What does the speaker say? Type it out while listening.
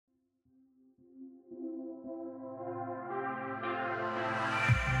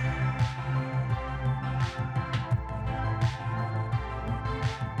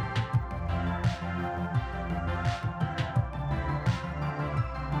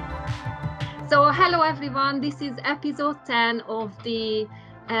So, hello everyone. This is episode 10 of the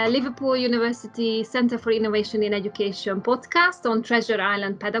Liverpool University Centre for Innovation in Education podcast on Treasure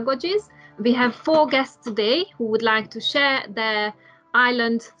Island pedagogies. We have 4 guests today who would like to share their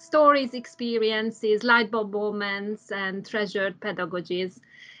island stories, experiences, light bulb moments, and treasured pedagogies.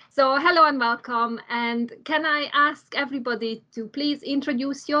 So, hello and welcome. And can I ask everybody to please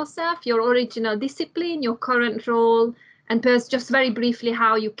introduce yourself, your original discipline, your current role, and perhaps just very briefly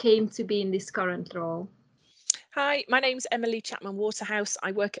how you came to be in this current role. Hi, my name's Emily Chapman Waterhouse.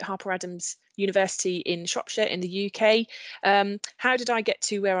 I work at Harper Adams University in Shropshire in the UK. How did I get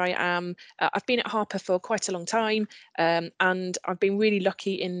to where I am? I've been at Harper for quite a long time, and I've been really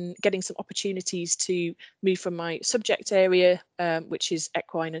lucky in getting some opportunities to move from my subject area, which is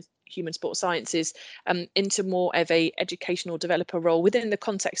equine and human sports sciences, into more of a educational developer role within the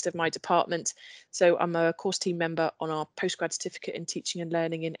context of my department. So I'm a course team member on our postgrad certificate in teaching and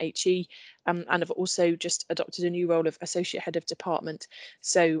learning in HE, and I've also just adopted a new role of associate head of department.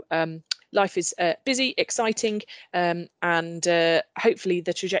 So life is busy, exciting, and hopefully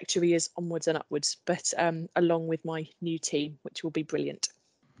the trajectory is onwards and upwards, but along with my new team, which will be brilliant.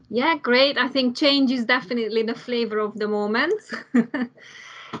 Yeah, great. I think change is definitely the flavor of the moment.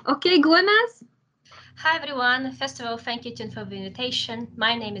 Okay, Gulnaz. Hi everyone. First of all, thank you, Tune, for the invitation.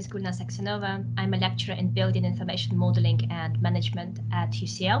 My name is Gulnaz Aksenova. I'm a lecturer in Building Information Modeling and Management at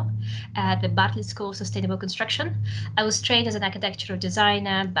UCL at the Bartlett School of Sustainable Construction. I was trained as an architectural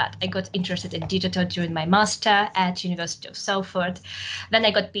designer, but I got interested in digital during my master at University of Salford. Then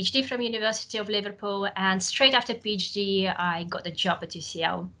I got PhD from University of Liverpool, and straight after PhD, I got a job at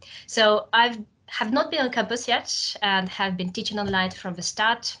UCL. So I have not been on campus yet and have been teaching online from the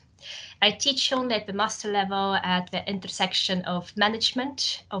start. I teach only at the master level at the intersection of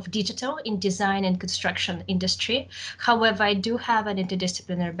management of digital in design and construction industry. However, I do have an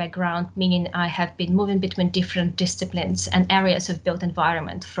interdisciplinary background, meaning I have been moving between different disciplines and areas of built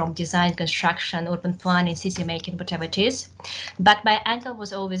environment, from design, construction, urban planning, city making, whatever it is. But my angle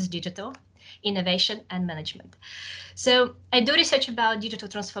was always digital, innovation, and management. So I do research about digital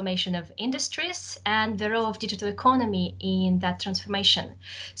transformation of industries and the role of digital economy in that transformation.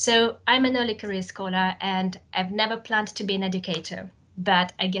 So I'm an early career scholar, and I've never planned to be an educator,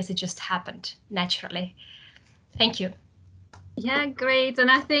 but I guess it just happened naturally. Thank you. Yeah, great.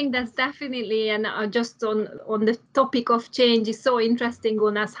 And I think that's definitely, and just on the topic of change, is so interesting,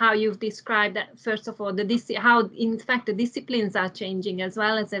 Gulnaz, how you've described that. First of all, how in fact the disciplines are changing as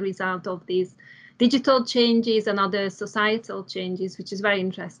well as a result of these digital changes and other societal changes, which is very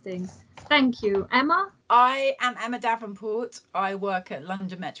interesting. Thank you. Emma? I am Emma Davenport. I work at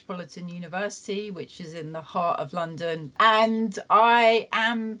London Metropolitan University, which is in the heart of London, and I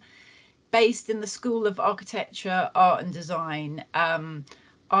am based in the School of Architecture, Art and Design.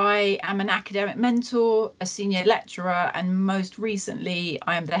 I am an academic mentor, a senior lecturer, and most recently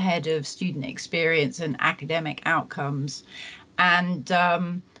I am the head of student experience and academic outcomes. And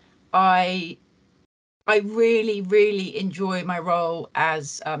I really, really enjoy my role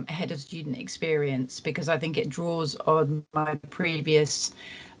as head of student experience, because I think it draws on my previous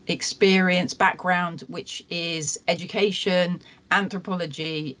experience background, which is education,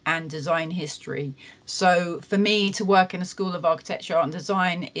 anthropology, and design history. So for me to work in a School of Architecture, Art and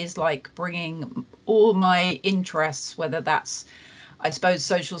Design is like bringing all my interests, whether that's, I suppose,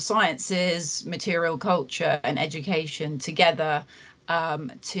 social sciences, material culture, and education together,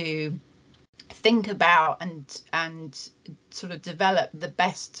 to think about and sort of develop the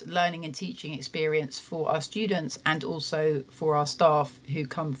best learning and teaching experience for our students, and also for our staff who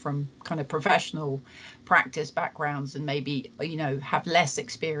come from kind of professional practice backgrounds and maybe, you know, have less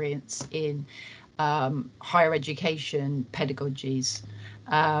experience in higher education pedagogies.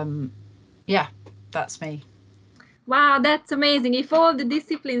 Yeah, that's me. Wow, that's amazing. If all the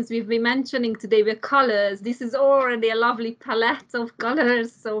disciplines we've been mentioning today were colors, this is already a lovely palette of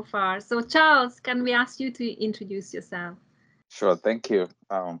colors so far. So Charles, can we ask you to introduce yourself? Sure, thank you.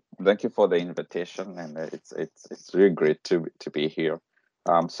 Thank you for the invitation, and it's really great to be here.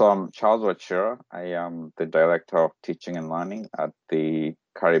 So I'm Charles Wachira. I am the Director of Teaching and Learning at the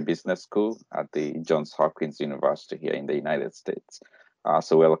Carey Business School at the Johns Hopkins University here in the United States.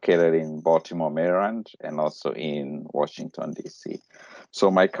 So we're located in Baltimore, Maryland, and also in Washington, D.C. So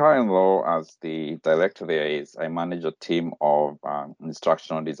my current role as the director there is I manage a team of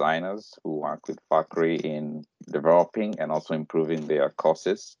instructional designers who work with faculty in developing and also improving their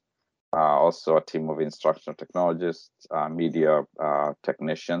courses. Also a team of instructional technologists, media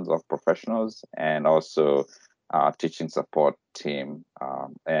technicians of professionals, and also teaching support team.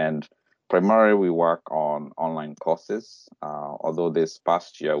 And primarily we work on online courses, although this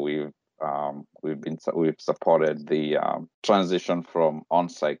past year we've we've supported the transition from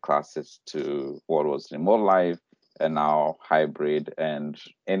on-site classes to what was remote live, and now hybrid, and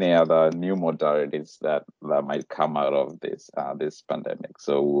any other new modalities that might come out of this pandemic.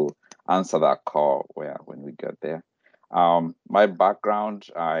 So we'll answer that call when we get there. My background,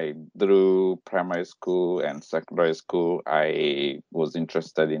 through primary school and secondary school, I was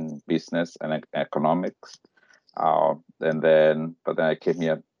interested in business and economics. But then I came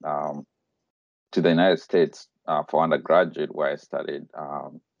here to the United States for undergraduate, where I studied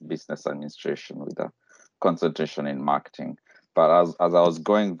business administration with a concentration in marketing. But as I was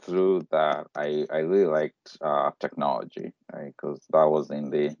going through that, I really liked technology, right? Because that was in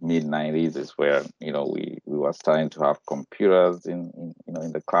the mid-90s, is where we were starting to have computers in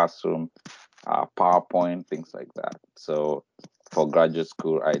the classroom, PowerPoint, things like that. So for graduate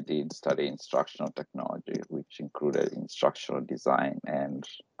school, I did study instructional technology, which included instructional design and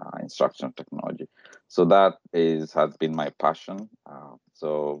instructional technology. So that has been my passion.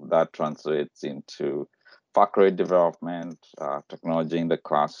 So that translates into faculty development, technology in the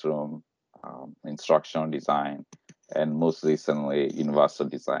classroom, instructional design, and most recently, universal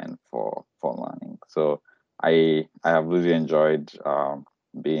design for learning. So I have really enjoyed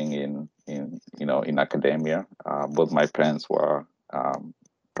being in academia. Both my parents were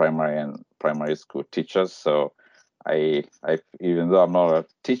primary school teachers, so I even though I'm not a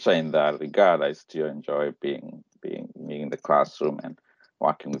teacher in that regard, I still enjoy being in the classroom and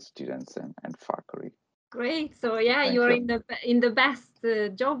working with students and faculty. Great. So yeah, Thank you're you. in the best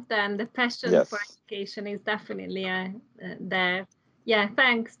job then. The passion Yes. for education is definitely there. Yeah,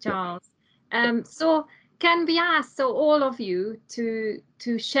 thanks, Charles. So can we ask all of you to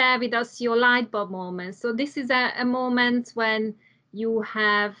share with us your light bulb moments? So this is a moment when you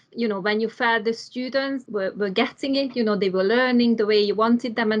have, when you felt the students were getting it, they were learning the way you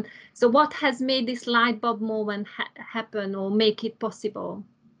wanted them. And so what has made this light bulb moment happen or make it possible?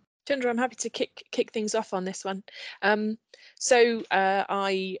 Chandra, I'm happy to kick things off on this one. So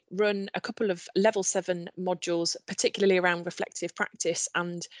I run a couple of level 7 modules, particularly around reflective practice,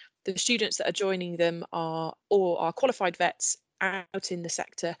 and the students that are joining them are qualified vets out in the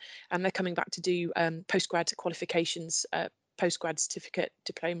sector, and they're coming back to do postgrad qualifications, postgrad certificate,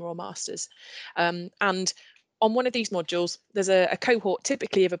 diploma or masters. And on one of these modules, there's a cohort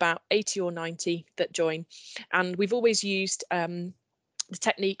typically of about 80 or 90 that join, and we've always used the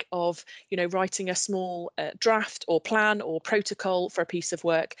technique of writing a small draft or plan or protocol for a piece of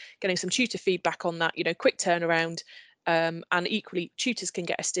work, getting some tutor feedback on that, quick turnaround, and equally tutors can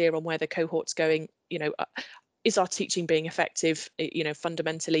get a steer on where the cohort's going. Is our teaching being effective,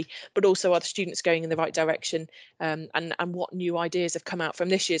 fundamentally, but also are the students going in the right direction, and what new ideas have come out from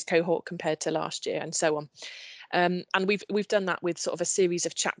this year's cohort compared to last year, and so on. And we've done that with sort of a series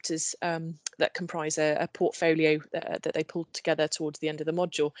of chapters that comprise a portfolio that they pulled together towards the end of the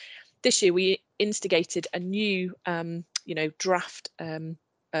module. This year we instigated a new draft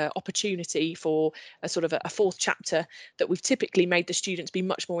opportunity for a sort of a fourth chapter that we've typically made the students be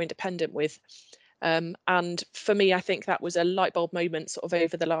much more independent with. And for me, I think that was a light bulb moment sort of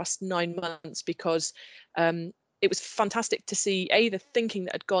over the last 9 months, because it was fantastic to see the thinking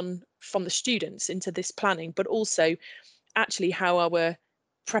that had gone from the students into this planning, but also actually how our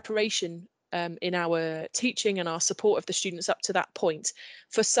preparation in our teaching and our support of the students up to that point,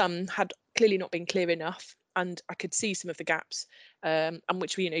 for some, had clearly not been clear enough, and I could see some of the gaps, and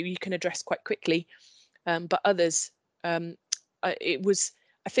which you can address quite quickly, but others, it was,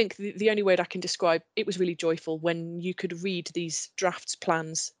 I think the only word I can describe, it was really joyful when you could read these drafts,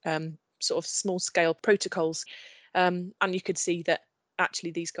 plans, sort of small scale protocols, and you could see that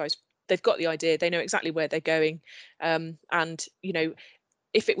actually these guys, they've got the idea, they know exactly where they're going, and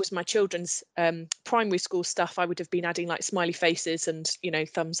if it was my children's primary school stuff, I would have been adding like smiley faces and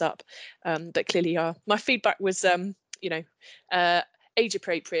thumbs up, but clearly my feedback was age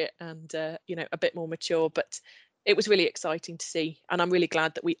appropriate and a bit more mature, but it was really exciting to see, and I'm really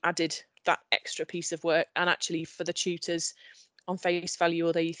glad that we added that extra piece of work. And actually for the tutors, on face value,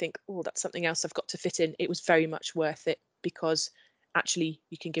 although you think, oh, that's something else I've got to fit in, it was very much worth it, because actually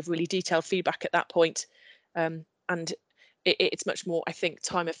you can give really detailed feedback at that point, and it's much more, I think,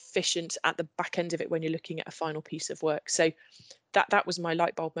 time efficient at the back end of it when you're looking at a final piece of work. So that was my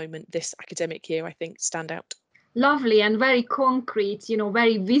light bulb moment this academic year, I think, stand out. Lovely and very concrete,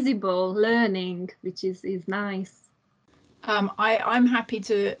 very visible learning, which is nice. I'm happy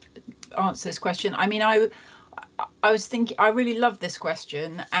to answer this question. I mean, I was thinking, I really love this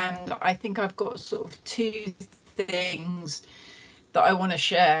question, and I think I've got sort of two things that I want to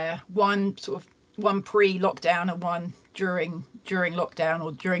share. One pre-lockdown and one during during lockdown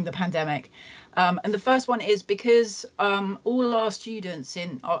or during the pandemic. And the first one is because all our students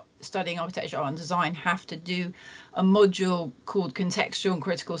in studying architecture, art and design have to do a module called contextual and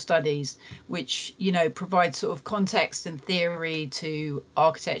critical studies, which, you know, provides sort of context and theory to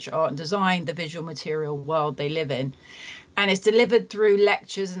architecture, art and design, the visual material world they live in. And it's delivered through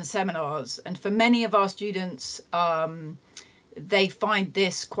lectures and seminars. And for many of our students, they find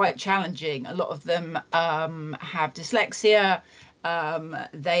this quite challenging. A lot of them have dyslexia.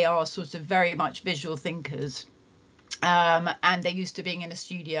 They are sort of very much visual thinkers. And they're used to being in a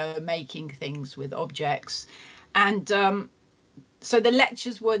studio making things with objects. And so the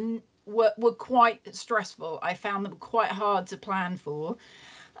lectures were quite stressful. I found them quite hard to plan for.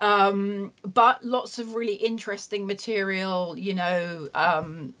 But lots of really interesting material, you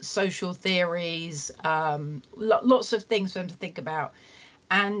know, social theories, lots of things for them to think about.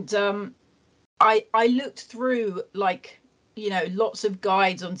 And I looked through, like, you know, lots of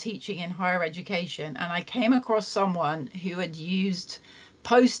guides on teaching in higher education, and I came across someone who had used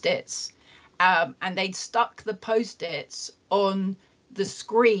Post-its, and they'd stuck the Post-its on the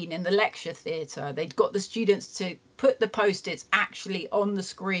screen in the lecture theatre. They'd got the students to put the Post-its actually on the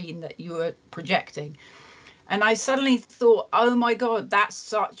screen that you were projecting. And I suddenly thought, oh my God, that's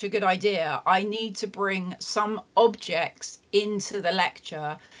such a good idea. I need to bring some objects into the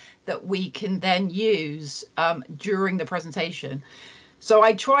lecture that we can then use during the presentation. So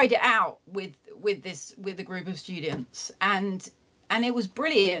I tried it out with a group of students, and it was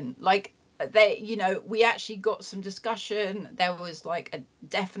brilliant. Like, they, you know, we actually got some discussion. There was like a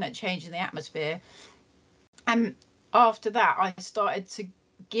definite change in the atmosphere. And after that, I started to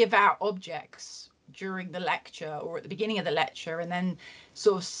give out objects during the lecture or at the beginning of the lecture, and then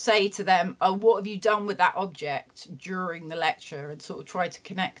sort of say to them, oh, what have you done with that object during the lecture, and sort of try to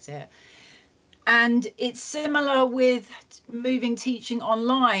connect it. And it's similar with moving teaching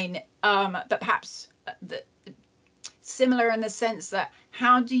online, but perhaps similar in the sense that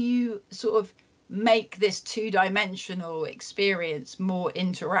how do you sort of make this two-dimensional experience more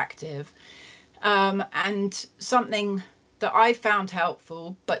interactive? And something that I found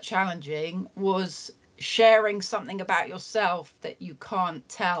helpful but challenging was sharing something about yourself that you can't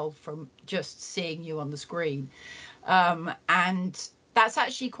tell from just seeing you on the screen. And that's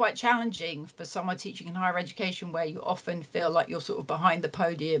actually quite challenging for someone teaching in higher education, where you often feel like you're sort of behind the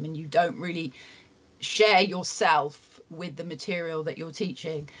podium and you don't really share yourself with the material that you're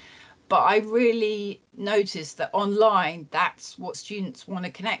teaching. But I really noticed that online, that's what students want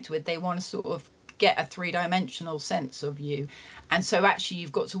to connect with. They want to sort of get a three-dimensional sense of you. And so actually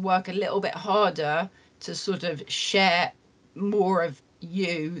you've got to work a little bit harder to sort of share more of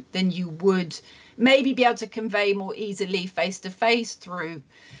you than you would maybe be able to convey more easily face-to-face through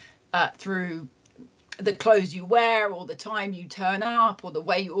the clothes you wear, or the time you turn up, or the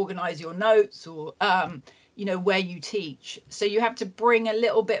way you organize your notes, or you know, where you teach. So you have to bring a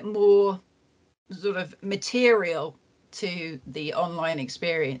little bit more sort of material to the online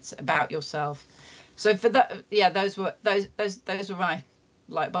experience about yourself. So for that, yeah, those were my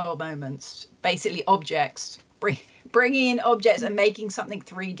light bulb moments. Basically, objects, bringing in objects and making something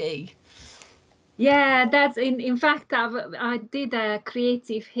 3D. Yeah, that's in fact, I did a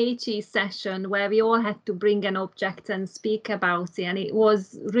creative HE session where we all had to bring an object and speak about it, and it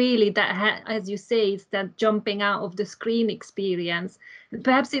was really that, as you say, it's that jumping out of the screen experience.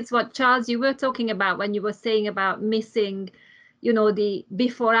 Perhaps it's what, Charles, you were talking about when you were saying about missing, you know, the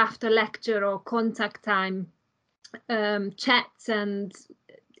before after lecture or contact time chats and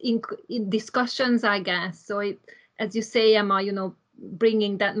in discussions, I guess. So it, as you say, Emma, you know,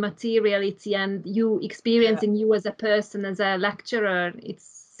 bringing that materiality and you experiencing you as a person, as a lecturer, it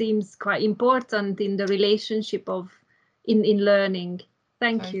seems quite important in the relationship of in learning.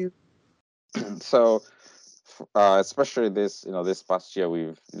 Thank you. So especially this, you know, this past year,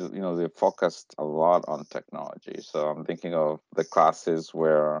 we've focused a lot on technology. So I'm thinking of the classes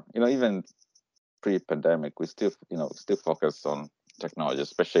where, you know, even pre-pandemic, we still focused on technology,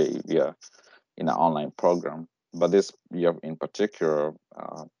 especially via in an online program. But this year in particular,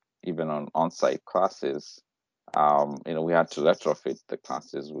 even on-site classes, you know, we had to retrofit the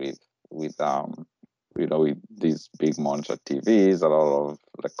classes with you know, with these big monitor TVs, a lot of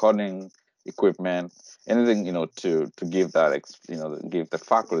recording equipment, anything, you know, to give that give the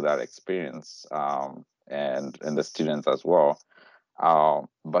faculty that experience, and the students as well.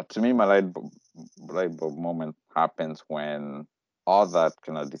 But to me, my light bulb moment happens when all that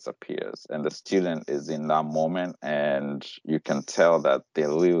kind of disappears and the student is in that moment, and you can tell that they're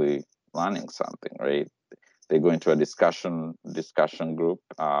really learning something, right? They go into a discussion group,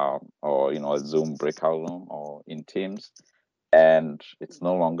 or, you know, a Zoom breakout room or in Teams, And it's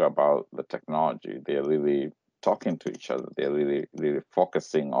no longer about the technology. They're really talking to each other. They're really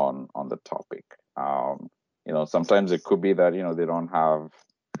focusing on the topic. Sometimes it could be that, they don't have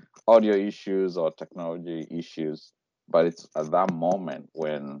audio issues or technology issues, but it's at that moment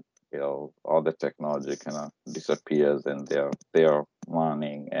when, all the technology kind of disappears and they're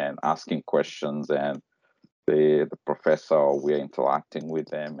learning and asking questions, and the professor, we're interacting with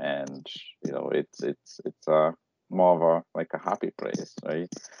them, and it's more of a happy place, right?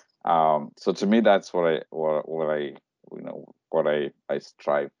 So to me, that's what I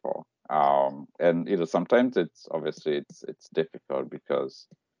strive for. And sometimes it's obviously it's difficult because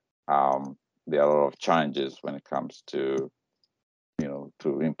there are a lot of challenges when it comes to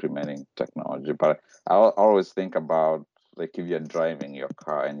to implementing technology. But I always think about, like, if you're driving your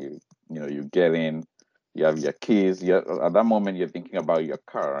car and you get in, you have your keys. At that moment you're thinking about your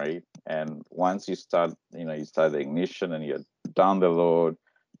car, right? And once you start, you start the ignition and you're down the road,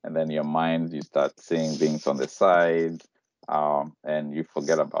 and then your mind, you start seeing things on the side, and you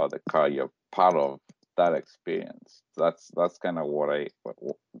forget about the car. You're part of that experience. That's kind of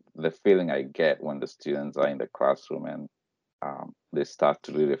the feeling I get when the students are in the classroom and they start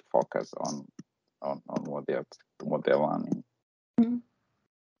to really focus on what they're learning.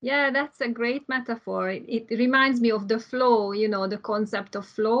 Yeah, that's a great metaphor. It reminds me of the flow, the concept of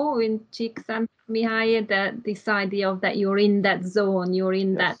flow in Csikszentmihalyi, this idea of that you're in that zone, you're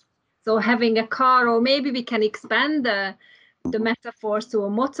in that. So having a car, or maybe we can expand the metaphors to a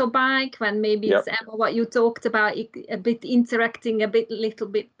motorbike, when maybe it's what you talked about, a bit interacting little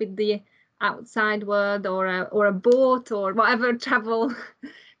bit with the outside world, or a boat, or whatever travel.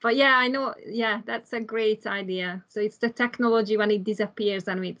 But yeah, I know. Yeah, that's a great idea. So it's the technology when it disappears,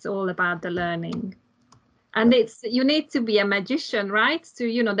 and it's all about the learning. And you need to be a magician, right? So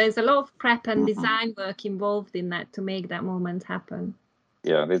there's a lot of prep and design work involved in that to make that moment happen.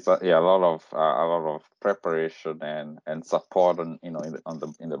 Yeah, there's a lot of preparation and support in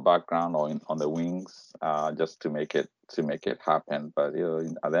the background or on the wings, just to make it happen. But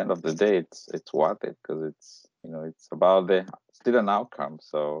at the end of the day, it's worth it, because it's about still an outcome.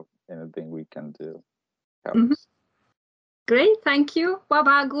 So anything we can do helps. Great, thank you. What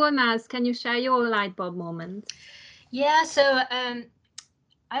about Gulnaz? Can you share your light bulb moment? Yeah, so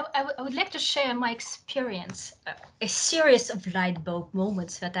I would like to share my experience, a series of light bulb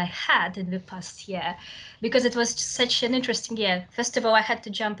moments that I had in the past year, because it was such an interesting year. First of all, I had to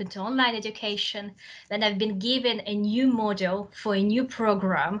jump into online education. Then I've been given a new module for a new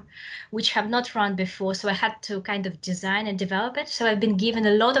program, which I have not run before. So I had to kind of design and develop it. So I've been given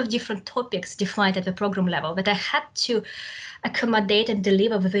a lot of different topics defined at the program level, but I had to accommodate and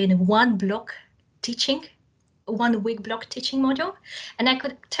deliver within one block teaching. 1 week block teaching module. And I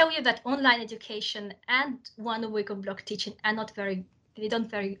could tell you that online education and 1 week of block teaching they don't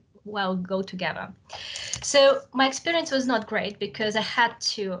very well go together. So my experience was not great, because I had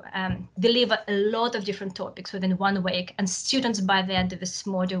to deliver a lot of different topics within 1 week, and students by the end of this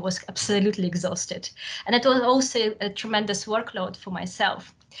module was absolutely exhausted. And it was also a tremendous workload for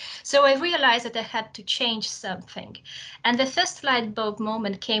myself. So I realized that I had to change something. And the first light bulb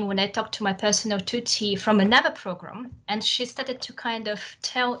moment came when I talked to my personal tutor from another program, and she started to kind of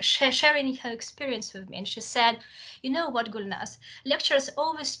sharing her experience with me. And she said, you know what, Gulnaz, lecturers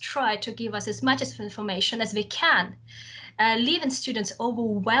always try to give us as much information as they can, leaving students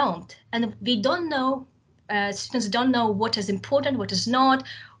overwhelmed. And we don't know, students don't know what is important, what is not,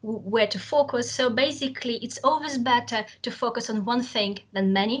 where to focus. So basically, it's always better to focus on one thing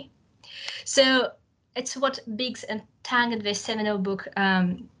than many. So it's what Biggs and Tang in their seminal book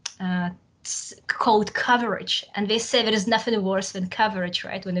called coverage. And they say there is nothing worse than coverage,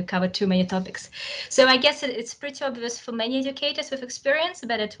 right, when you cover too many topics. So I guess it's pretty obvious for many educators with experience,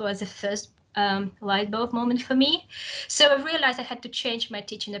 but it was the first light bulb moment for me. So I realized I had to change my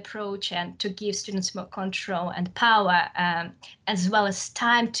teaching approach and to give students more control and power, as well as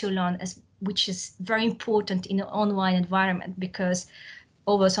time to learn, which is very important in an online environment, because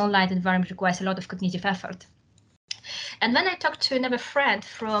always online environment requires a lot of cognitive effort. And then I talked to another friend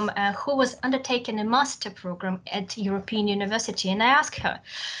from who was undertaking a master program at European University, and I asked her,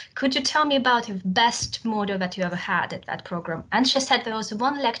 could you tell me about the best model that you ever had at that program? And she said there was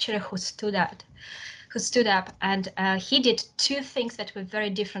one lecturer who stood up, and he did two things that were very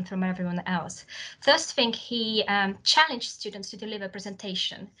different from everyone else. First thing, he challenged students to deliver a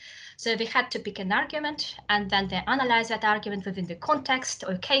presentation. So they had to pick an argument, and then they analyze that argument within the context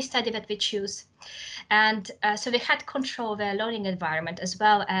or case study that we choose. And so they had control of their learning environment as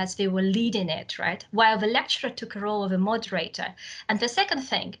well as they were leading it, right? While the lecturer took a role of a moderator. And the second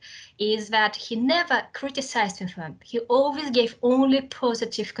thing is that he never criticized them. He always gave only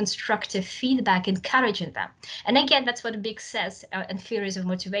positive, constructive feedback, encouraging them. And again, that's what Big says in Theories of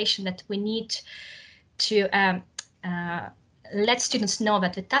Motivation, that we need to let students know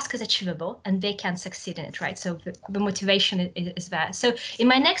that the task is achievable and they can succeed in it, right? So the motivation is there. So in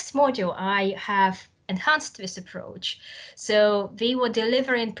my next module, I have enhanced this approach. So they were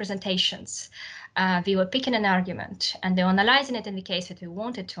delivering presentations. They were picking an argument and they were analyzing it in the case that we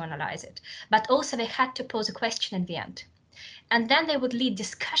wanted to analyze it. But also they had to pose a question in the end. And then they would lead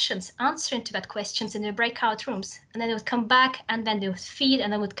discussions answering to that questions in the breakout rooms. And then they would come back and then they would feed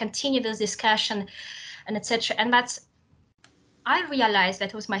and then would continue this discussion and etc. And that's, I realized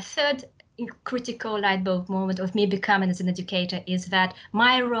that was my third critical light bulb moment of me becoming as an educator, is that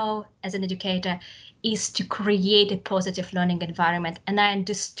my role as an educator is to create a positive learning environment. And I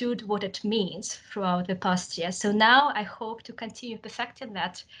understood what it means throughout the past year. So now I hope to continue perfecting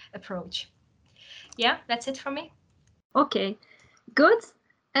that approach. Yeah, that's it for me. Okay, good.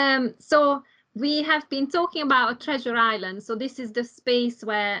 So we have been talking about Treasure Island. So this is the space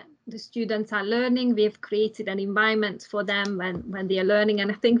where the students are learning. We have created an environment for them when they are learning.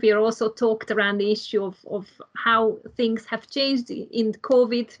 And I think we also talked around the issue of how things have changed in the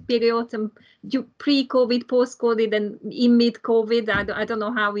COVID period, and pre-COVID, post-COVID, and in mid-COVID. I don't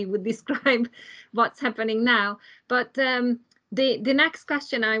know how we would describe what's happening now. But the next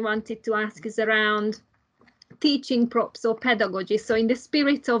question I wanted to ask is around teaching props or pedagogy. So in the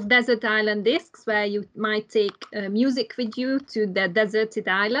spirit of desert island discs, where you might take music with you to the deserted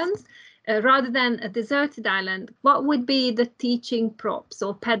islands, rather than a deserted island, what would be the teaching props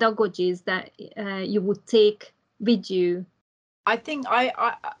or pedagogies that you would take with you? I think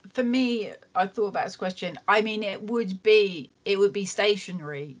for me, I thought about this question. I mean, it would be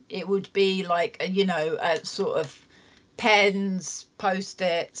stationary. It would be like, a sort of pens,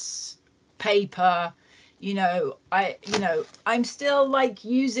 Post-its, paper. I'm still like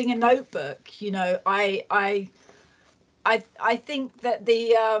using a notebook. I think that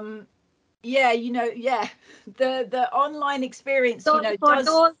the the online experience, So for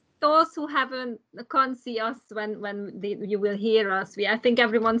does. those who can't see us when you will hear us, I think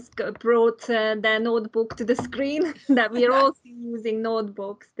everyone's brought their notebook to the screen. That we are also using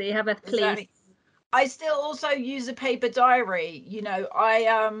notebooks. They have a place. Exactly. I still also use a paper diary.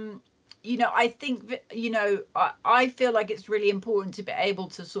 I think that, I feel like it's really important to be able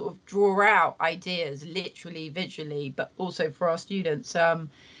to sort of draw out ideas literally, visually, but also for our students. And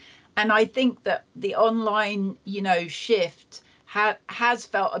I think that the online, shift has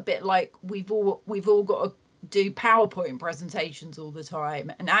felt a bit like we've all got to do PowerPoint presentations all the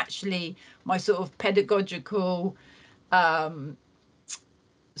time. And actually, my sort of pedagogical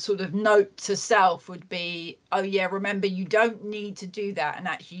sort of note to self would be, oh yeah, remember, you don't need to do that, and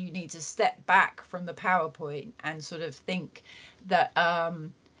actually you need to step back from the PowerPoint and sort of think that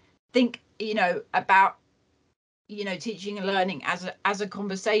about teaching and learning as a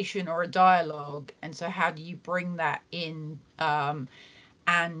conversation or a dialogue. And so how do you bring that in,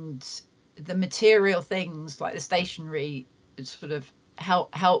 and the material things like the stationery sort of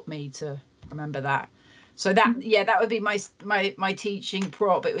help me to remember that. So that would be my teaching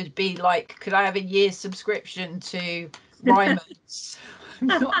prop. It would be like, could I have a year's subscription to Ryman's?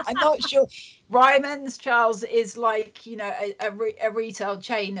 I'm not sure. Ryman's, Charles, is like a retail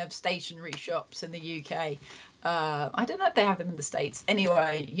chain of stationery shops in the UK. I don't know if they have them in the States.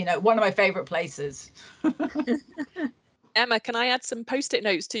 Anyway, one of my favorite places. Emma, can I add some Post-it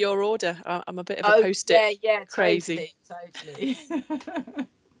notes to your order? I'm a bit of a Post-it crazy. Totally.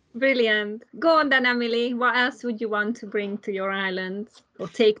 Brilliant. Go on then, Emily. What else would you want to bring to your island or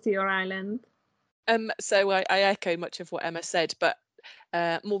take to your island? So I echo much of what Emma said, but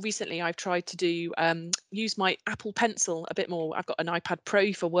more recently I've tried to use my Apple Pencil a bit more. I've got an iPad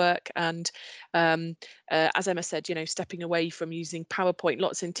Pro for work, and as Emma said, stepping away from using PowerPoint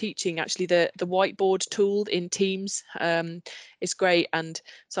lots in teaching. Actually, the whiteboard tool in Teams is great, and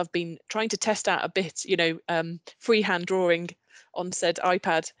so I've been trying to test out a bit, freehand drawing on said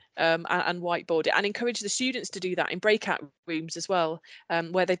iPad and whiteboard it, and encourage the students to do that in breakout rooms as well,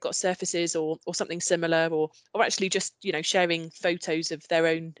 where they've got surfaces or something similar, or actually just sharing photos of their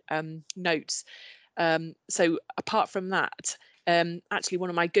own notes. So apart from that, actually one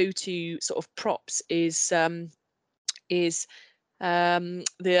of my go-to sort of props is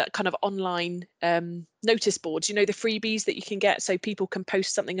the kind of online notice boards, you know, the freebies that you can get, so people can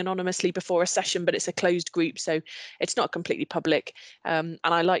post something anonymously before a session, but it's a closed group, so it's not completely public. And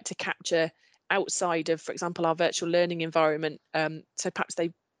I like to capture outside of, for example, our virtual learning environment, so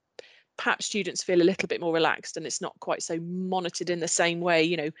perhaps students feel a little bit more relaxed and it's not quite so monitored in the same way,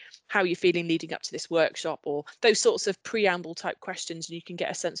 you know, how you're feeling leading up to this workshop, or those sorts of preamble type questions, and you can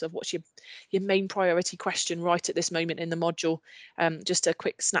get a sense of what's your main priority question right at this moment in the module. Just a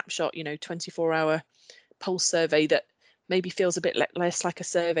quick snapshot, you know, 24-hour pulse survey that maybe feels a bit less like a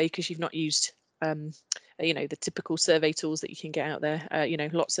survey because you've not used you know, the typical survey tools that you can get out there. You know,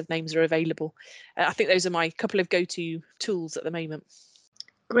 lots of names are available. I think those are my couple of go-to tools at the moment.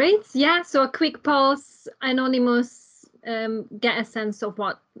 Great. Yeah. So a quick pulse, anonymous, get a sense of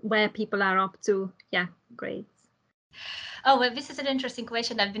where people are up to. Yeah. Great. Oh, well, this is an interesting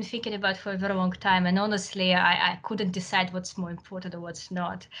question I've been thinking about for a very long time. And honestly, I couldn't decide what's more important or what's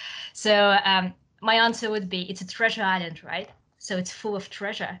not. So my answer would be it's a treasure island, right? So it's full of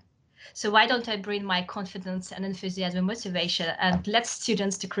treasure. So why don't I bring my confidence and enthusiasm and motivation and let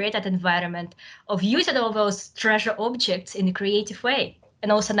students to create that environment of using all those treasure objects in a creative way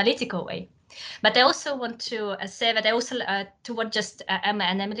and also analytical way. But I also want to say that I also, to what just Emma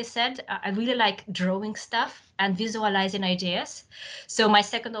and Emily said, I really like drawing stuff and visualizing ideas. So my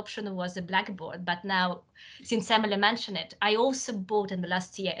second option was a blackboard. But now, since Emily mentioned it, I also bought in the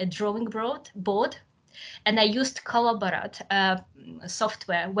last year a drawing board. And I used Collaborate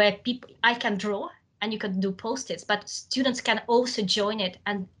software where I can draw and you can do post-its, but students can also join it.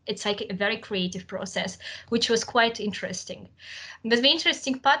 And it's like a very creative process, which was quite interesting. But the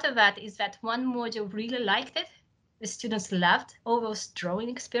interesting part of that is that one module really liked it. The students loved all those drawing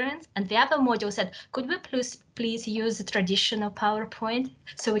experience. And the other module said, could we please use the traditional PowerPoint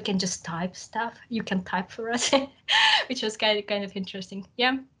so we can just type stuff? You can type for us, which was kind of interesting.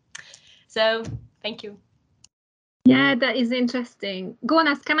 Yeah. So thank you. Yeah, that is interesting.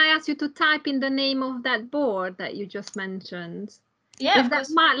 Gonas, can I ask you to type in the name of that board that you just mentioned? Yeah, is that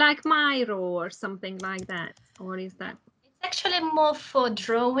like Miro or something like that? Or is that? It's actually more for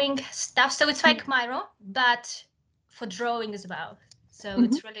drawing stuff. So it's like Miro, but for drawing as well. So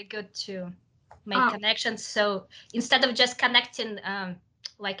it's really good to make connections. So instead of just connecting,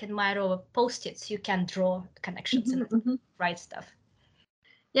 like in Miro post-its, you can draw connections and write stuff.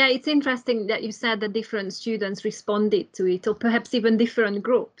 Yeah, it's interesting that you said that different students responded to it, or perhaps even different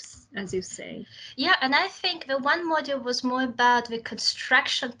groups, as you say. Yeah, and I think the one module was more about the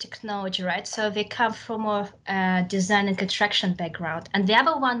construction technology, right? So they come from a design and construction background. And the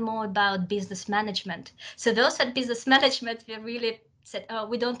other one more about business management. So those at business management, we really said, oh,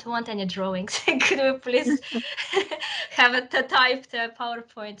 we don't want any drawings. Could we please have a typed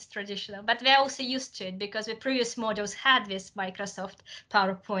PowerPoint traditional? But they're also used to it because the previous modules had this Microsoft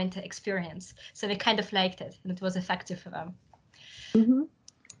PowerPoint experience. So they kind of liked it and it was effective for them.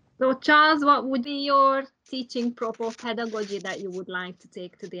 So Charles, what would be your teaching prop or pedagogy that you would like to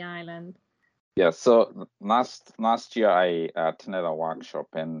take to the island? Yeah, so last year I attended a workshop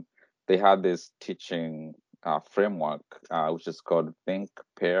and they had this teaching framework, which is called Think,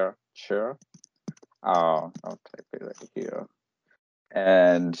 Pair, Share. I'll type it right here.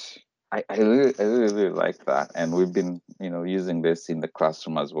 And I really like that. And we've been, using this in the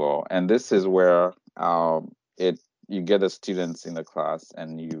classroom as well. And this is where you get the students in the class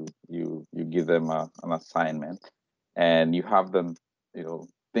and you give them an assignment and you have them,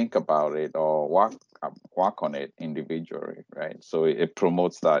 think about it or work on it individually, right? So it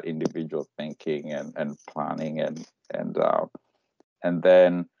promotes that individual thinking and planning and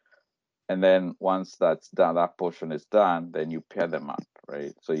then once that's done, that portion is done, then you pair them up,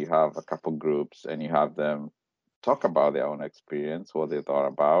 right? So you have a couple groups and you have them talk about their own experience, what they thought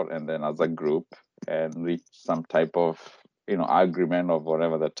about, and then as a group and reach some type of, agreement of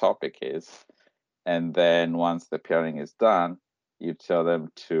whatever the topic is. And then once the pairing is done, you tell them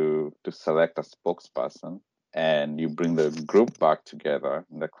to select a spokesperson and you bring the group back together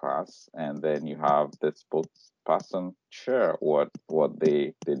in the class, and then you have the spokesperson share what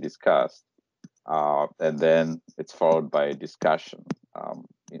they discussed, and then it's followed by a discussion, at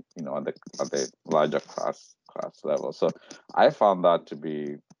the larger class level. So I found that to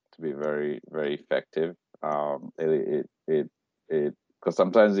be very, very effective. Because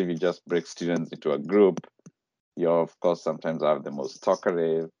sometimes if you just break students into a group, you of course sometimes have the most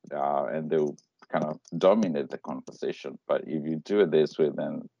talkative, and they'll kind of dominate the conversation. But if you do it this way,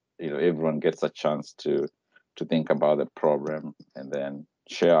 then everyone gets a chance to think about the problem and then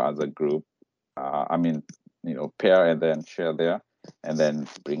share as a group. Pair and then share there, and then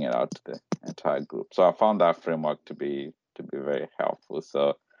bring it out to the entire group. So I found that framework to be to be very helpful.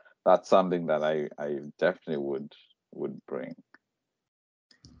 So that's something that I definitely would bring.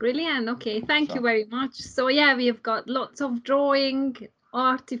 Brilliant. Okay, thank you very much. So yeah, we've got lots of drawing,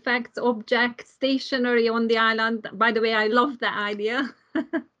 artifacts, objects, stationery on the island. By the way, I love that idea.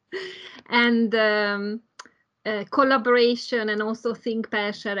 And collaboration, and also think,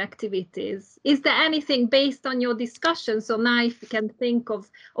 pair, share activities. Is there anything based on your discussion? So now if you can think of,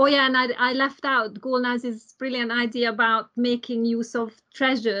 oh yeah, and I left out Gulnaz's brilliant idea about making use of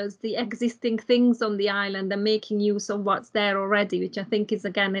treasures, the existing things on the island, and making use of what's there already, which I think is,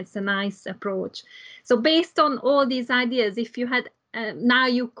 again, it's a nice approach. So based on all these ideas, if you had, now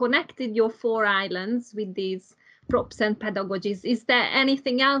you connected your 4 islands with these props and pedagogies, is there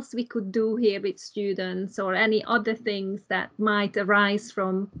anything else we could do here with students, or any other things that might arise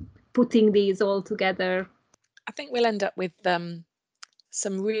from putting these all together? I think we'll end up with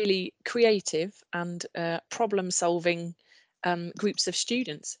some really creative and problem-solving groups of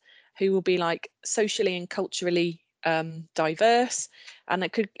students who will be like socially and culturally diverse, and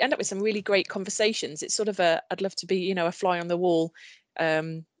it could end up with some really great conversations. It's sort of I'd love to be, you know, a fly on the wall,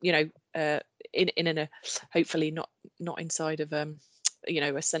 you know, in a hopefully not inside of you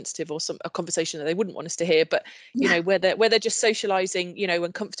know, a sensitive or a conversation that they wouldn't want us to hear, but you know, where they're just socializing, you know,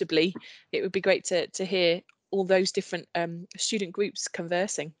 and comfortably. It would be great to hear all those different student groups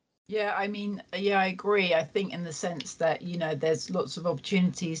conversing. Yeah, I mean, yeah, I agree. I think in the sense that, you know, there's lots of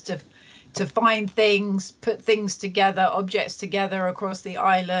opportunities to find things, put things together, objects together across the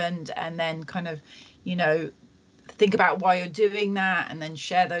island, and then kind of, you know, think about why you're doing that, and then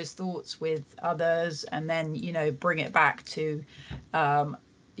share those thoughts with others, and then, you know, bring it back to,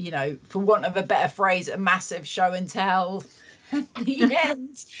 you know, for want of a better phrase, a massive show and tell at the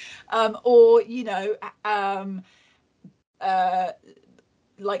end, or, you know,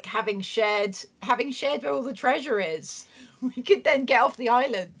 like having shared where all the treasure is, we could then get off the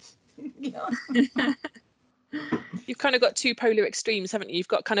island. You've kind of got 2 polar extremes, haven't you? You've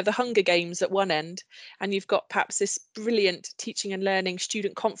got kind of the Hunger Games at one end, and you've got perhaps this brilliant teaching and learning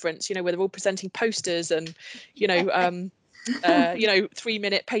student conference, you know, where they're all presenting posters and, you know, you know,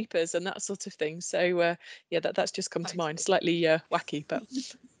 3-minute papers and that sort of thing. So yeah, that's just come to mind. Slightly wacky, but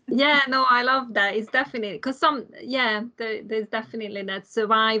yeah, no, I love that. It's definitely, because there's definitely that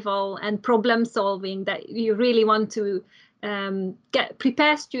survival and problem solving that you really want to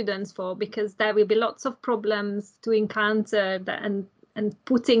prepare students for, because there will be lots of problems to encounter, and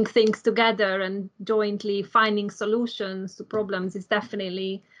putting things together and jointly finding solutions to problems is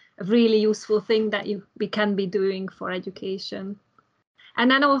definitely a really useful thing that we can be doing for education. And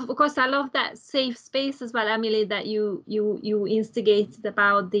then of course I love that safe space as well, Emily, that you instigated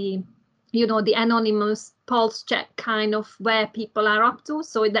about the, you know, the anonymous pulse check kind of where people are up to.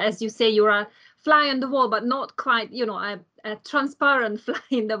 So that, as you say, you're a fly on the wall, but not quite, you know, a transparent fly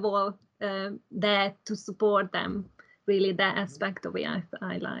in the wall there to support them. Really, that aspect of it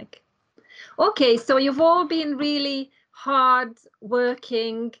I like. Okay, so you've all been really hard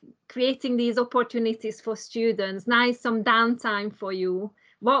working, creating these opportunities for students. Now is some downtime for you.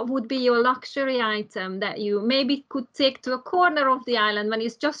 What would be your luxury item that you maybe could take to a corner of the island when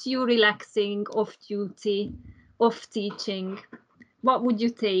it's just you relaxing, off duty, off teaching? What would you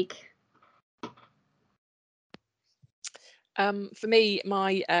take? For me,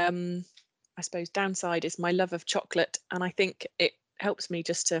 my I suppose downside is my love of chocolate, and I think it helps me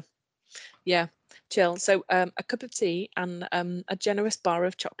just to, yeah, chill. So a cup of tea and a generous bar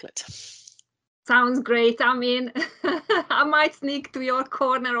of chocolate. Sounds great. I mean, I might sneak to your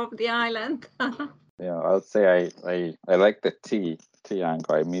corner of the island. Yeah, I'll say I like the tea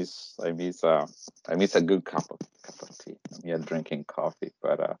angle. I miss a good cup of tea. I'm here drinking coffee,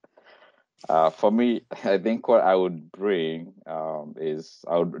 but for me, I think what I would bring is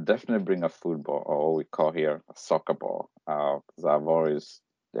I would definitely bring a football, or what we call here a soccer ball, because I've always,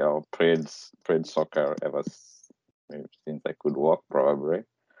 you know, played soccer ever since I could walk, probably.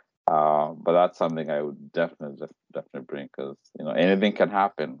 But that's something I would definitely bring, because, you know, anything can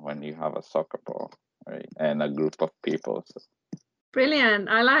happen when you have a soccer ball, right, and a group of people. So. Brilliant.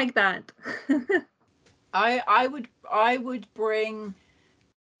 I like that. I would bring,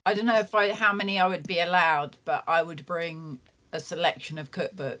 I don't know how many I would be allowed, but I would bring a selection of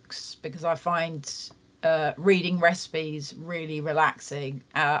cookbooks, because I find reading recipes really relaxing.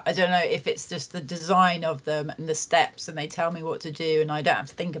 I don't know if it's just the design of them and the steps, and they tell me what to do and I don't have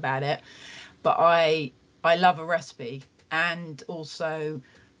to think about it, but I love a recipe, and also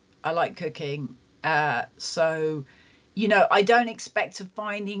I like cooking. So, you know, I don't expect to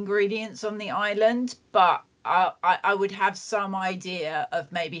find the ingredients on the island, but I would have some idea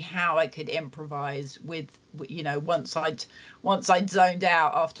of maybe how I could improvise with, you know, once I'd zoned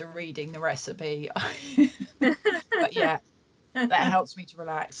out after reading the recipe. But yeah, that helps me to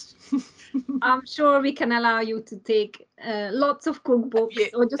relax. I'm sure we can allow you to take lots of cookbooks, Yeah.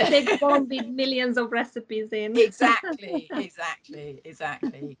 or just take one with millions of recipes in. Exactly.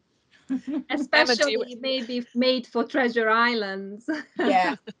 Especially maybe made for Treasure Islands.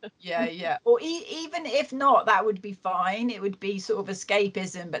 Yeah. Or even if not, that would be fine. It would be sort of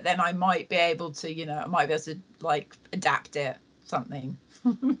escapism, but then I might be able to, you know, I might be able to like adapt it, something.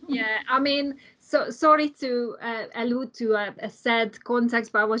 Yeah, I mean, so sorry to allude to a sad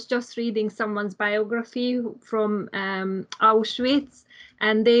context, but I was just reading someone's biography from Auschwitz,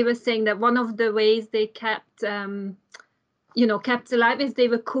 and they were saying that one of the ways they kept kept alive is they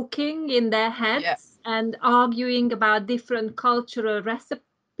were cooking in their heads and arguing about different cultural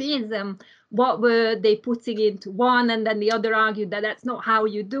recipes and what were they putting into one, and then the other argued that that's not how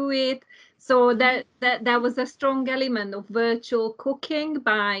you do it. So that was a strong element of virtual cooking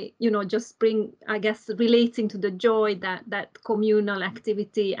by, you know, just relating to the joy that communal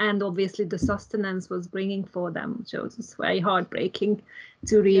activity and obviously the sustenance was bringing for them, which was very heartbreaking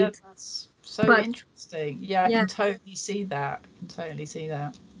to read. Yeah, that's so interesting. Yeah, I can totally see that.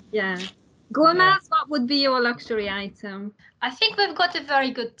 Yeah. Gulnaz, what would be your luxury item? I think we've got a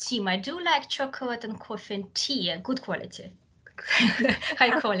very good team. I do like chocolate and coffee and tea, good quality,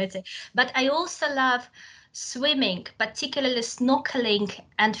 high quality. But I also love swimming, particularly snorkeling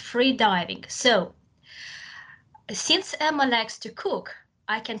and free diving. So since Emma likes to cook,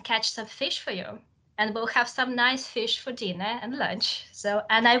 I can catch some fish for you. And we'll have some nice fish for dinner and lunch.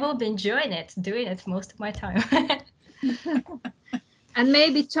 And I will be enjoying it, doing it most of my time. And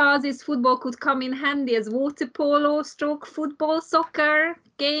maybe Charles's football could come in handy as water polo, stroke football, soccer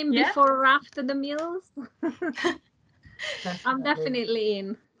game before or after the meals. I'm definitely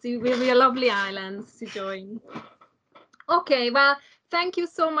in. It will be a lovely island to join. Okay, well, thank you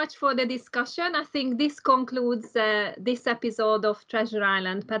so much for the discussion. I think this concludes this episode of Treasure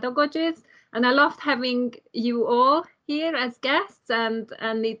Island Pedagogies. And I loved having you all here as guests, and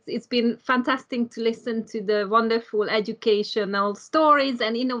it's been fantastic to listen to the wonderful educational stories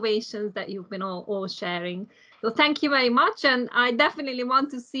and innovations that you've been all sharing. So thank you very much, and I definitely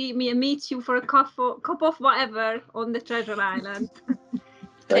want to meet you for a cup of whatever on the Treasure Island.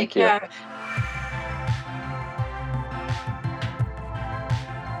 Thank you. Take care.